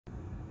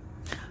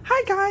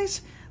Hi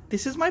guys,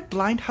 this is my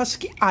blind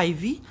husky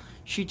Ivy.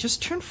 She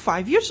just turned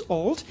 5 years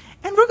old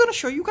and we're gonna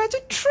show you guys a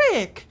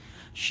trick.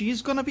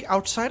 She's gonna be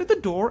outside of the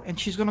door and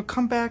she's gonna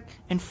come back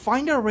and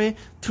find her way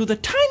through the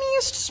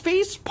tiniest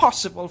space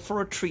possible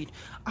for a treat.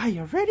 Are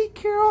you ready,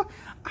 Carol?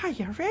 Are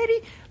you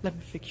ready? Let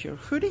me fix your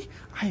hoodie.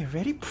 Are you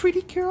ready,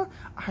 pretty Carol?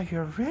 Are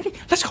you ready?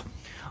 Let's go.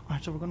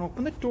 Alright, so we're gonna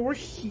open the door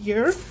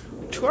here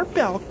to our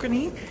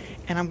balcony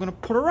and I'm gonna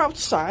put her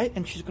outside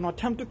and she's gonna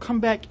attempt to come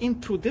back in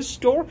through this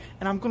door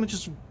and I'm gonna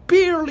just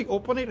barely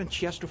open it and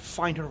she has to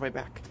find her way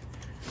back.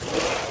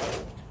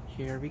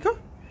 Here we go.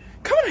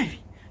 Come on, Ivy.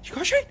 She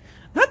goes right.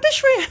 Not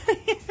this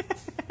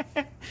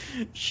way.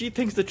 She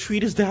thinks the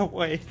treat is that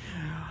way.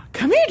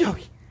 Come here,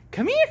 doggy.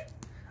 Come here.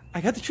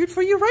 I got the treat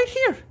for you right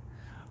here.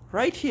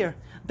 Right here.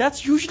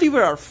 That's usually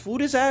where our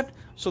food is at.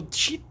 So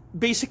she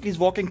basically is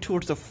walking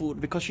towards the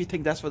food because she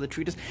thinks that's where the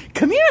treat is.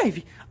 Come here,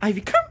 Ivy.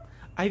 Ivy, come.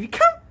 Ivy,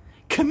 come.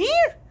 Come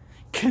here.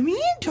 Come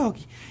here,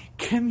 doggy.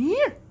 Come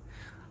here.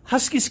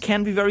 Huskies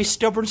can be very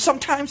stubborn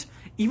sometimes.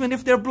 Even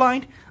if they're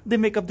blind, they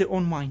make up their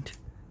own mind.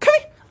 Come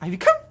here. Ivy,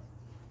 come.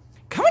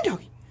 Come on,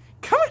 doggy.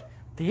 Come on.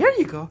 There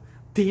you go.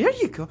 There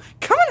you go.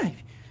 Come on,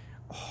 Ivy.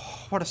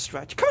 Oh, what a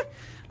stretch. Come on.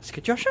 Let's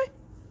get your shine.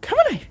 Come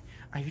on, Ivy.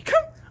 Ivy,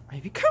 come.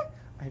 Ivy, come.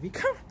 Ivy,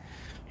 come.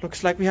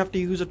 Looks like we have to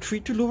use a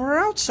treat to lure her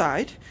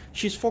outside.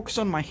 She's focused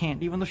on my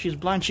hand. Even though she's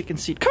blind, she can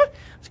see it. Come on.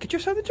 Let's get you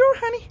outside the door,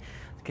 honey.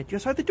 Let's get you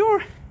outside the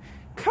door.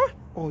 Come on.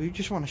 Oh, you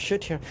just want to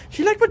shit here.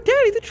 She's like, but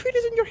Daddy, the treat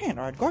is in your hand.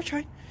 All right, go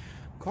outside.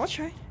 Go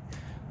outside.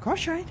 Go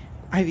outside.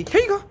 Ivy,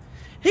 here you go.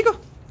 Here you go.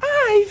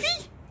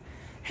 Ivy.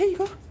 Here you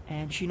go.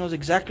 And she knows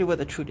exactly where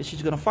the treat is.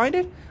 She's going to find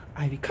it.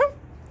 Ivy, come.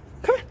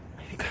 Come on.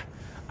 Ivy, come.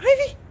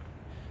 Ivy.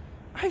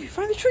 Ivy,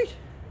 find the treat.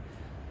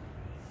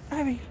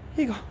 Ivy,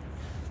 here you go.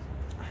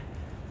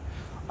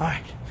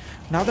 Alright.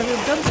 Now that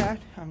we've done that,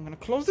 I'm going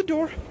to close the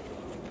door.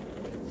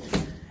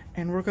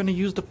 And we're going to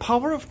use the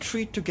power of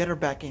treat to get her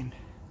back in.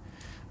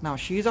 Now,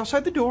 she's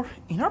outside the door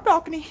in our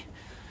balcony.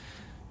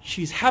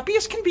 She's happy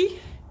as can be.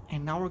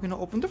 And now we're going to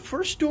open the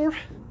first door.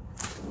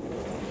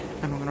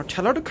 And we're going to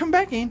tell her to come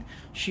back in.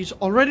 She's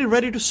already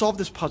ready to solve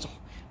this puzzle.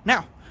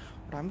 Now,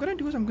 what I'm going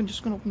to do is I'm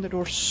just going to open the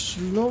door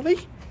slowly.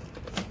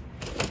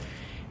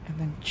 And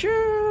then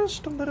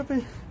just a little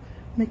bit,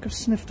 make her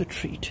sniff the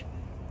treat.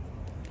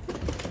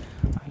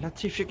 Alright,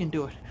 let's see if she can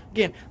do it.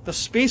 Again, the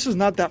space is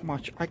not that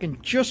much. I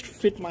can just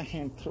fit my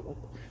hand through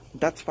it.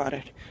 That's about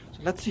it. So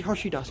let's see how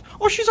she does.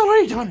 Oh, she's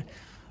already done it.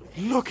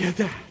 Look at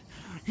that.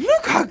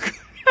 Look how good.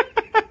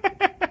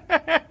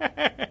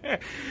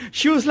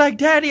 She was like,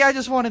 Daddy, I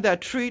just wanted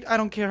that treat. I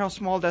don't care how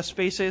small that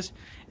space is.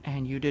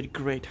 And you did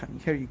great, honey.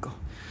 Here you go.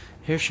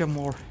 Here's some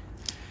more.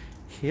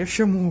 Here's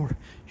some more.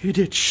 You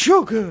did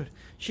so good.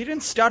 She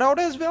didn't start out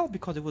as well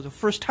because it was her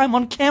first time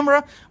on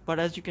camera. But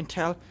as you can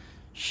tell,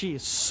 she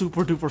is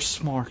super duper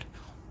smart.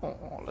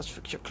 Oh, let's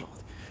fix your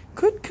clothes.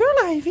 Good girl,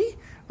 Ivy.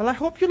 Well, I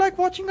hope you like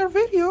watching our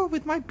video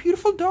with my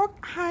beautiful dog,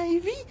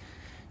 Ivy.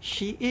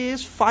 She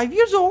is 5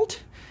 years old.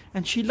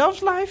 And she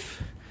loves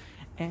life.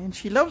 And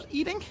she loves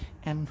eating.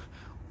 And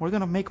we're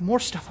going to make more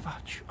stuff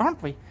about you,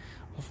 aren't we?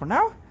 Well, for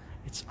now,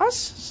 it's us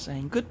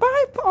saying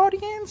goodbye,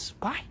 audience.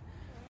 Bye.